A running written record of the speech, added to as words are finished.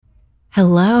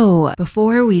Hello.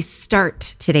 Before we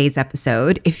start today's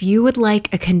episode, if you would like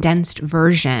a condensed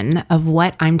version of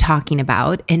what I'm talking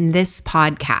about in this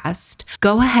podcast,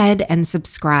 go ahead and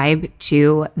subscribe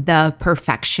to the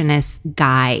Perfectionist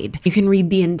Guide. You can read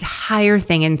the entire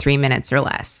thing in 3 minutes or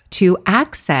less. To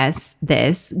access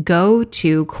this, go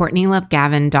to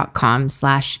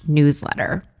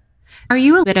CourtneyLoveGavin.com/newsletter. Are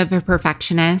you a bit of a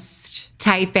perfectionist?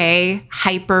 Type A,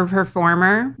 hyper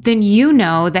performer? Then you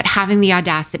know that having the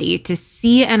audacity to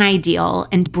see an ideal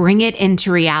and bring it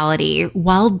into reality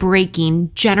while breaking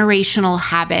generational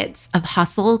habits of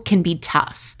hustle can be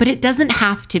tough, but it doesn't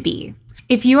have to be.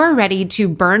 If you are ready to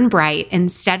burn bright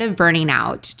instead of burning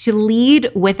out, to lead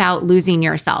without losing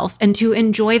yourself, and to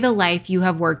enjoy the life you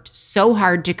have worked so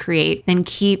hard to create, then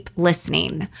keep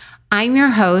listening. I'm your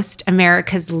host,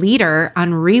 America's leader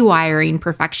on rewiring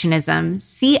perfectionism,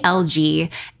 CLG,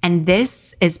 and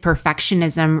this is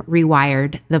Perfectionism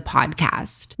Rewired, the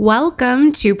podcast.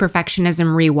 Welcome to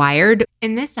Perfectionism Rewired.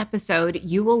 In this episode,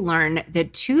 you will learn the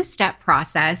 2-step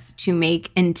process to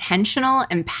make intentional,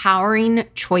 empowering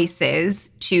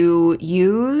choices to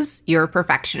use your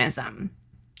perfectionism.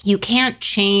 You can't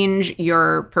change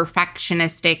your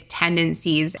perfectionistic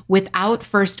tendencies without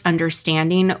first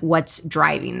understanding what's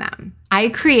driving them. I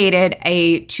created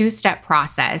a 2-step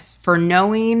process for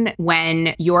knowing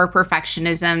when your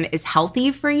perfectionism is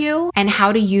healthy for you and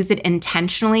how to use it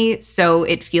intentionally so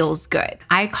it feels good.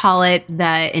 I call it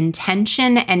the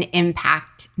intention and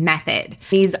impact method.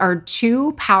 These are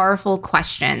 2 powerful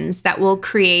questions that will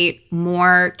create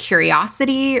more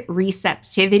curiosity,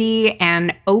 receptivity,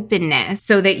 and openness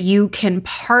so that you can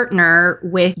partner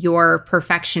with your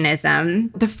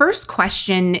perfectionism. The first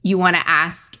question you want to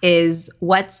ask is,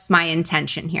 what's my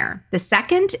intention here? The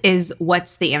second is,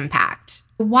 what's the impact?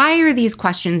 Why are these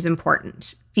questions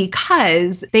important?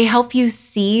 Because they help you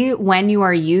see when you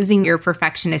are using your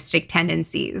perfectionistic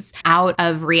tendencies out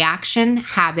of reaction,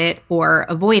 habit, or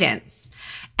avoidance.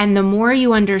 And the more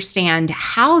you understand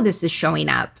how this is showing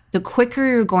up, the quicker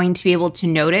you're going to be able to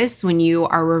notice when you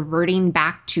are reverting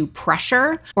back to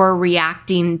pressure or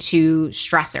reacting to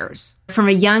stressors. From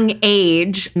a young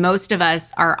age, most of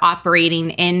us are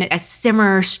operating in a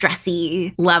simmer,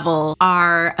 stressy level.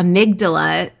 Our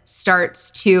amygdala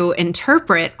starts to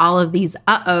interpret all of these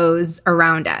uh-ohs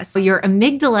around us. So your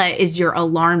amygdala is your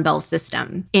alarm bell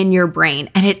system in your brain,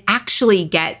 and it actually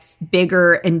gets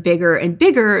bigger and bigger and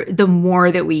bigger the more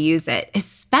that we use it,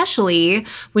 especially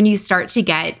when you start to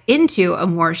get into a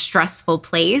more stressful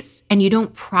place and you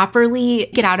don't properly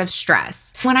get out of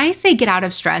stress. When I say get out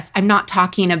of stress, I'm not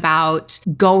talking about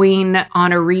going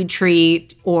on a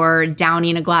retreat or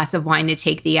downing a glass of wine to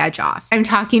take the edge off. I'm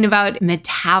talking about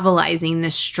metabolizing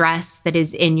the stress that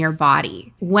is in your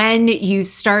body. When you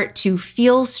start to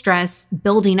feel stress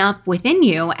building up within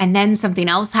you, and then something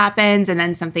else happens, and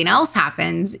then something else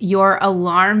happens, your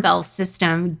alarm bell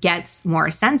system gets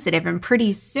more sensitive. And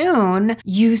pretty soon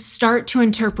you start to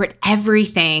interpret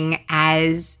everything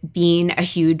as being a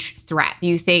huge threat.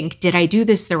 You think, did I do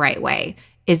this the right way?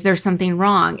 Is there something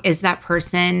wrong? Is that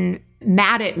person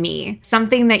mad at me?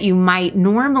 Something that you might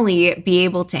normally be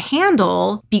able to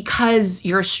handle because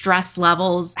your stress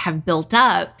levels have built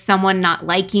up. Someone not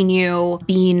liking you,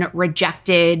 being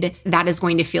rejected, that is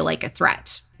going to feel like a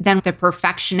threat. Then the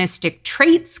perfectionistic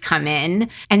traits come in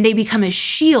and they become a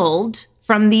shield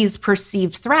from these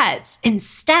perceived threats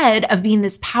instead of being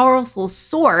this powerful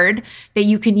sword that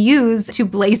you can use to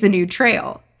blaze a new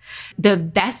trail. The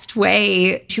best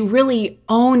way to really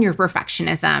own your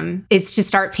perfectionism is to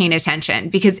start paying attention,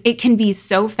 because it can be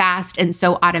so fast and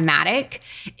so automatic.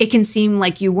 It can seem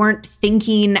like you weren't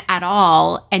thinking at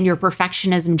all and your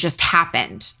perfectionism just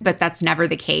happened, but that's never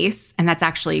the case. And that's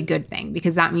actually a good thing,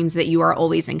 because that means that you are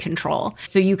always in control.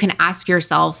 So you can ask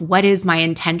yourself, what is my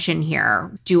intention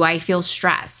here? Do I feel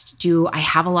stressed? Do I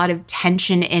have a lot of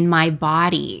tension in my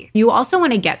body? You also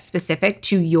want to get specific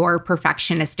to your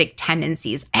perfectionistic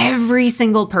tendencies. Every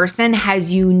single person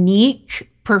has unique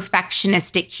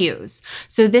perfectionistic cues.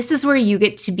 So this is where you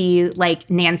get to be like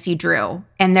Nancy Drew.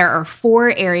 And there are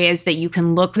 4 areas that you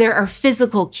can look. There are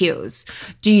physical cues.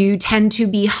 Do you tend to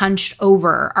be hunched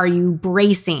over? Are you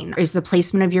bracing? Is the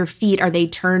placement of your feet, are they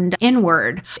turned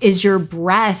inward? Is your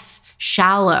breath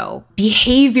shallow?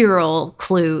 Behavioral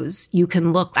clues you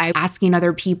can look. I'm asking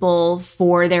other people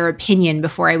for their opinion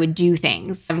before I would do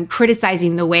things. I'm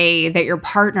criticizing the way that your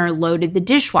partner loaded the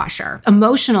dishwasher.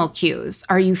 Emotional cues.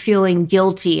 Are you feeling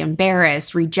guilty,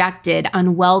 embarrassed, rejected,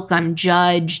 unwelcome,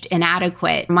 judged,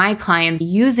 inadequate? My clients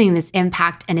using this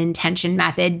impact and intention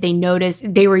method, they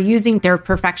noticed they were using their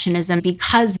perfectionism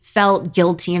because felt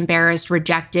guilty, embarrassed,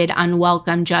 rejected,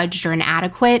 unwelcome, judged, or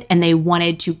inadequate, and they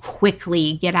wanted to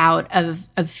quickly get out of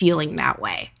feeling that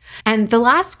way. And the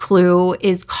last clue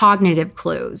is cognitive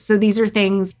clues. So these are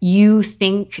things you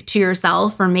think to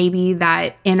yourself, or maybe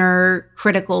that inner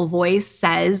critical voice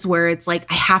says where it's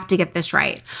like, I have to get this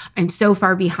right. I'm so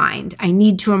far behind. I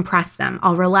need to impress them.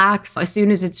 I'll relax as soon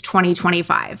as it's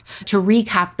 2025. To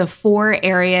recap, the 4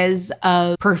 areas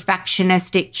of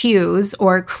perfectionistic cues,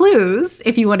 or clues,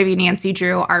 if you want to be Nancy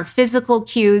Drew, are physical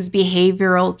cues,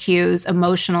 behavioral cues,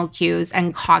 emotional cues,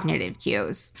 and cognitive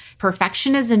cues.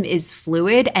 Perfectionism is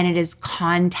fluid and it is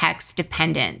context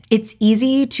dependent. It's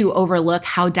easy to overlook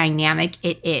how dynamic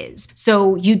it is.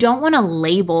 So you don't want to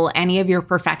label any of your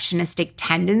perfectionistic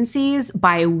tendencies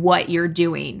by what you're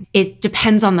doing. It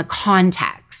depends on the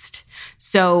context.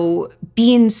 So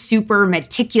being super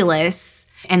meticulous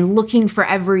and looking for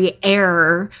every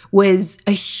error was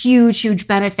a huge, huge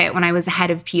benefit when I was the head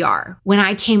of PR. When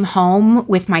I came home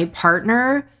with my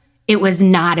partner, it was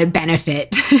not a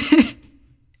benefit.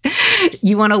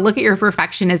 You want to look at your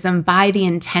perfectionism by the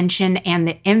intention and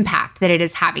the impact that it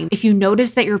is having. If you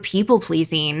notice that you're people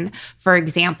pleasing, for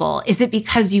example, is it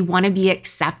because you want to be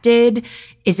accepted?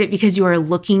 Is it because you are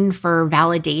looking for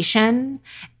validation?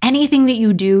 Anything that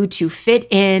you do to fit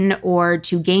in or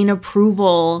to gain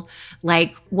approval,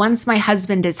 like once my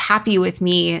husband is happy with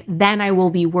me, then I will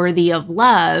be worthy of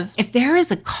love. If there is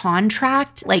a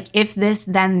contract, like if this,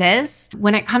 then this,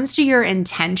 when it comes to your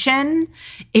intention,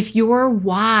 if your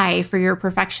why for your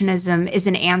perfectionism is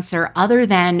an answer other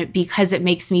than because it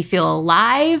makes me feel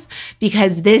alive,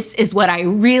 because this is what I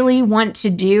really want to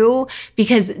do,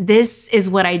 because this is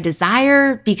what I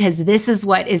desire, because this is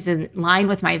what is in line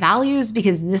with my values,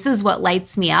 because this is what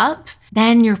lights me up,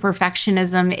 then your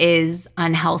perfectionism is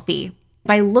unhealthy.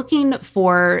 By looking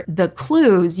for the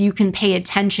clues, you can pay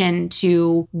attention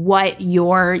to what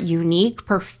your unique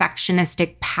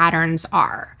perfectionistic patterns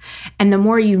are. And the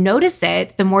more you notice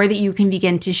it, the more that you can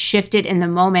begin to shift it in the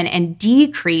moment and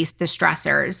decrease the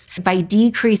stressors. By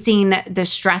decreasing the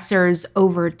stressors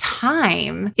over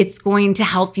time, it's going to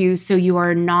help you so you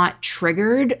are not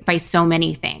triggered by so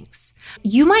many things.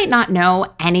 You might not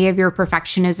know any of your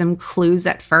perfectionism clues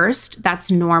at first.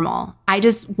 That's normal. I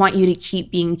just want you to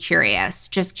keep being curious.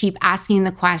 Just keep asking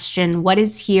the question, what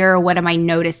is here? What am I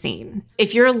noticing?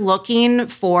 If you're looking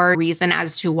for a reason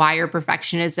as to why your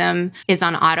perfectionism is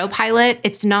on autopilot,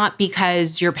 it's not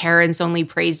because your parents only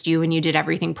praised you and you did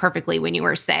everything perfectly when you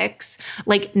were 6.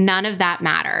 Like, none of that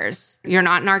matters. You're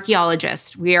not an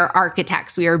archaeologist. We are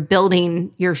architects. We are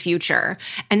building your future.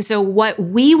 And so what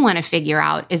we want to figure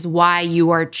out is why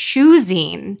you are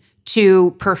choosing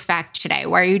to perfect today?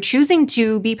 Why are you choosing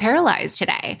to be paralyzed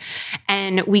today?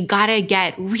 And we got to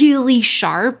get really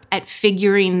sharp at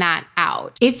figuring that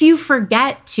out. If you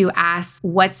forget to ask,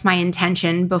 what's my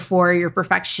intention before your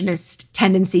perfectionist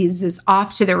tendencies is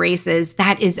off to the races,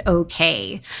 that is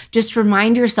okay. Just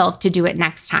remind yourself to do it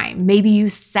next time. Maybe you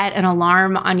set an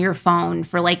alarm on your phone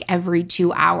for like every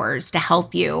 2 hours to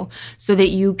help you so that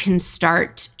you can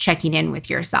start checking in with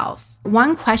yourself.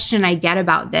 One question I get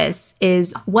about this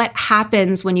is, what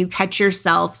happens when you catch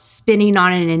yourself spinning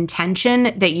on an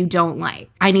intention that you don't like?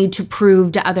 I need to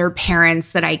prove to other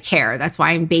parents that I care. That's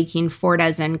why I'm baking 4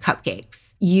 dozen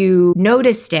cupcakes. You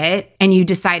noticed it and you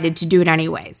decided to do it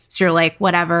anyways. So you're like,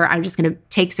 whatever, I'm just going to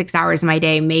take 6 hours of my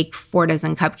day, make 4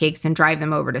 dozen cupcakes and drive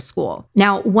them over to school.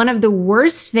 Now, one of the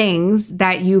worst things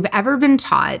that you've ever been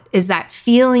taught is that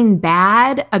feeling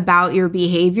bad about your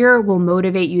behavior will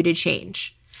motivate you to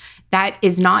change. That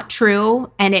is not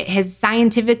true, and it has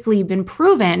scientifically been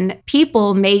proven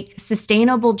people make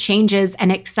sustainable changes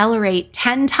and accelerate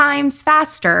 10 times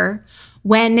faster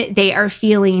when they are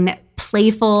feeling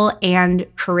playful and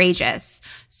courageous.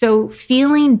 So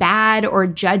feeling bad or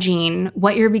judging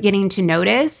what you're beginning to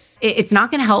notice, it's not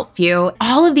going to help you.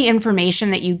 All of the information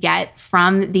that you get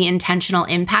from the intentional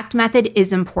impact method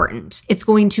is important. It's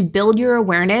going to build your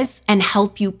awareness and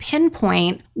help you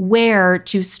pinpoint where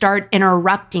to start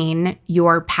interrupting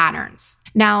your patterns.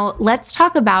 Now, let's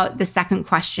talk about the second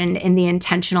question in the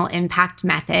intentional impact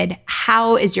method.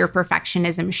 How is your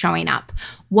perfectionism showing up?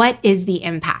 What is the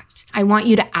impact? I want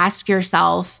you to ask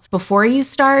yourself before you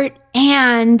start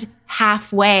and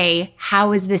halfway,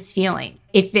 how is this feeling?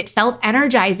 If it felt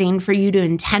energizing for you to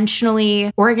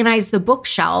intentionally organize the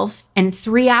bookshelf and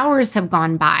 3 hours have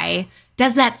gone by,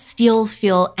 Does that still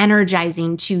feel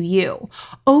energizing to you?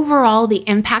 Overall, the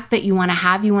impact that you want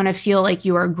to feel like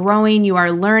you are growing, you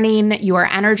are learning, you are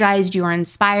energized, you are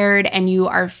inspired, and you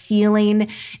are feeling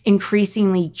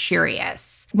increasingly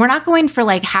curious. We're not going for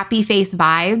like happy face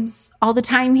vibes all the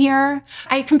time here.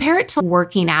 I compare it to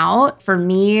working out. For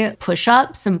me,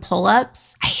 push-ups and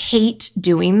pull-ups, I hate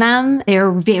doing them.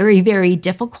 They're very, very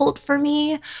difficult for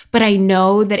me, but I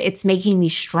know that it's making me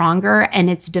stronger and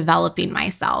it's developing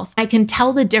myself. I can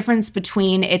tell the difference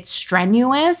between it's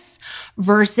strenuous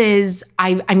versus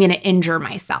I'm going to injure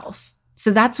myself.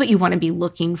 So that's what you want to be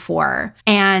looking for.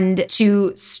 And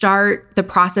to start the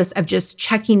process of just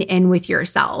checking in with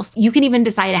yourself, you can even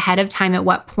decide ahead of time at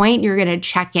what point you're going to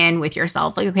check in with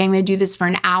yourself. Like, okay, I'm going to do this for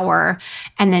an hour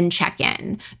and then check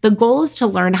in. The goal is to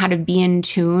learn how to be in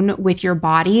tune with your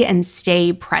body and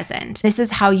stay present. This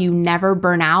is how you never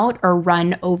burn out or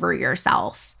run over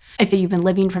yourself. If you've been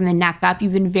living from the neck up,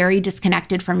 you've been very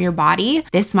disconnected from your body,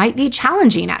 this might be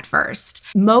challenging at first.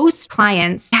 Most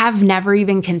clients have never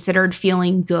even considered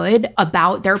feeling good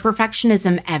about their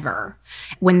perfectionism ever.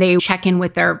 When they check in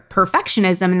with their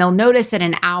perfectionism, and they'll notice at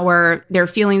an hour, they're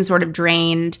feeling sort of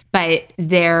drained, but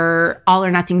their all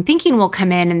or nothing thinking will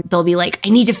come in and they'll be like, I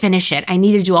need to finish it. I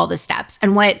need to do all the steps.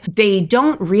 And what they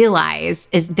don't realize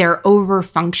is they're over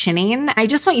functioning. I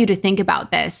just want you to think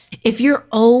about this. If you're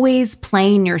always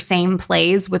playing your same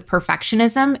plays with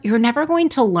perfectionism, you're never going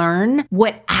to learn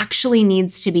what actually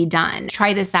needs to be done.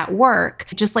 Try this at work.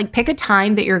 Just like pick a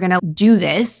time that you're going to do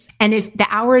this. And if the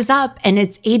hour is up and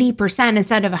it's 80%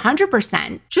 instead of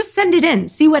 100%, just send it in,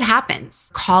 see what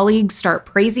happens. Colleagues start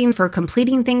praising for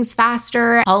completing things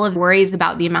faster. All of the worries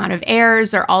about the amount of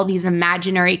errors or all these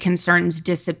imaginary concerns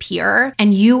disappear,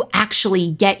 and you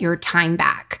actually get your time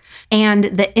back. And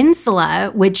the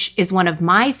insula, which is one of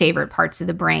my favorite parts of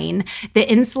the brain, the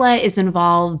insula is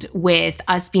involved with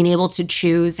us being able to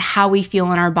choose how we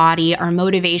feel in our body, our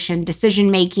motivation,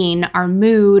 decision-making, our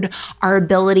mood, our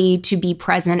ability to be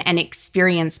present and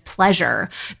experience pleasure.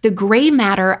 The gray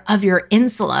matter of your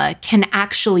insula can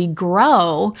actually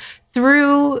grow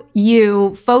through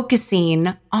you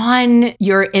focusing on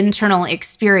your internal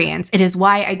experience. It is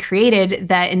why I created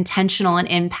the intentional and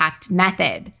impact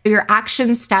method. Your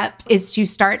action step is to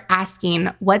start asking,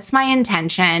 what's my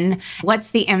intention?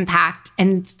 What's the impact?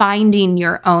 And finding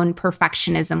your own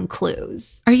perfectionism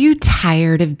clues. Are you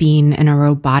tired of being in a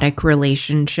robotic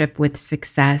relationship with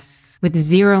success, with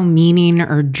zero meaning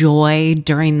or joy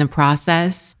during the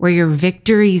process, where your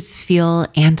victories feel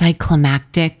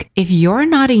anticlimactic? If you're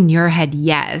nodding your head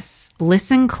yes,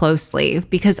 listen closely,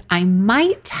 because I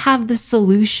might have the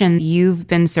solution you've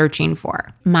been searching for.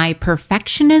 My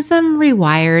Perfectionism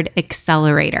Rewired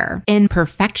Accelerator. In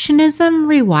Perfectionism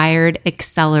Rewired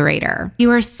Accelerator,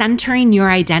 you are centering your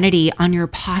identity on your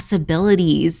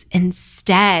possibilities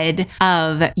instead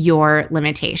of your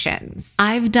limitations.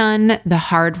 I've done the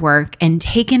hard work and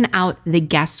taken out the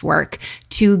guesswork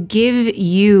to give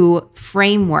you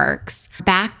frameworks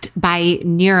backed by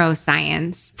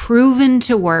neuroscience, proven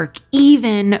to work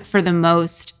even for the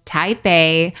most type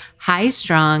A,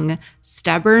 high-strung,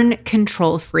 stubborn,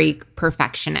 control freak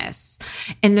perfectionists.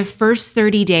 In the first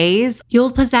 30 days,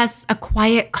 you'll possess a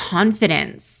quiet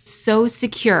confidence, so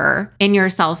secure in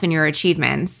yourself and your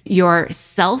achievements. Your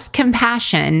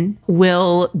self-compassion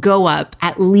will go up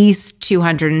at least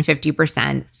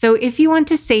 250%. So if you want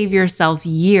to save yourself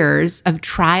years of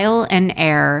trial and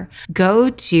error, go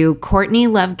to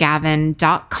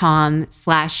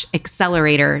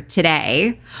CourtneyLoveGavin.com/accelerator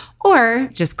today, or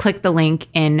just click the link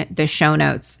in the show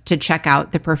notes to check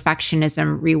out the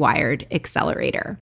Perfectionism Rewired Accelerator.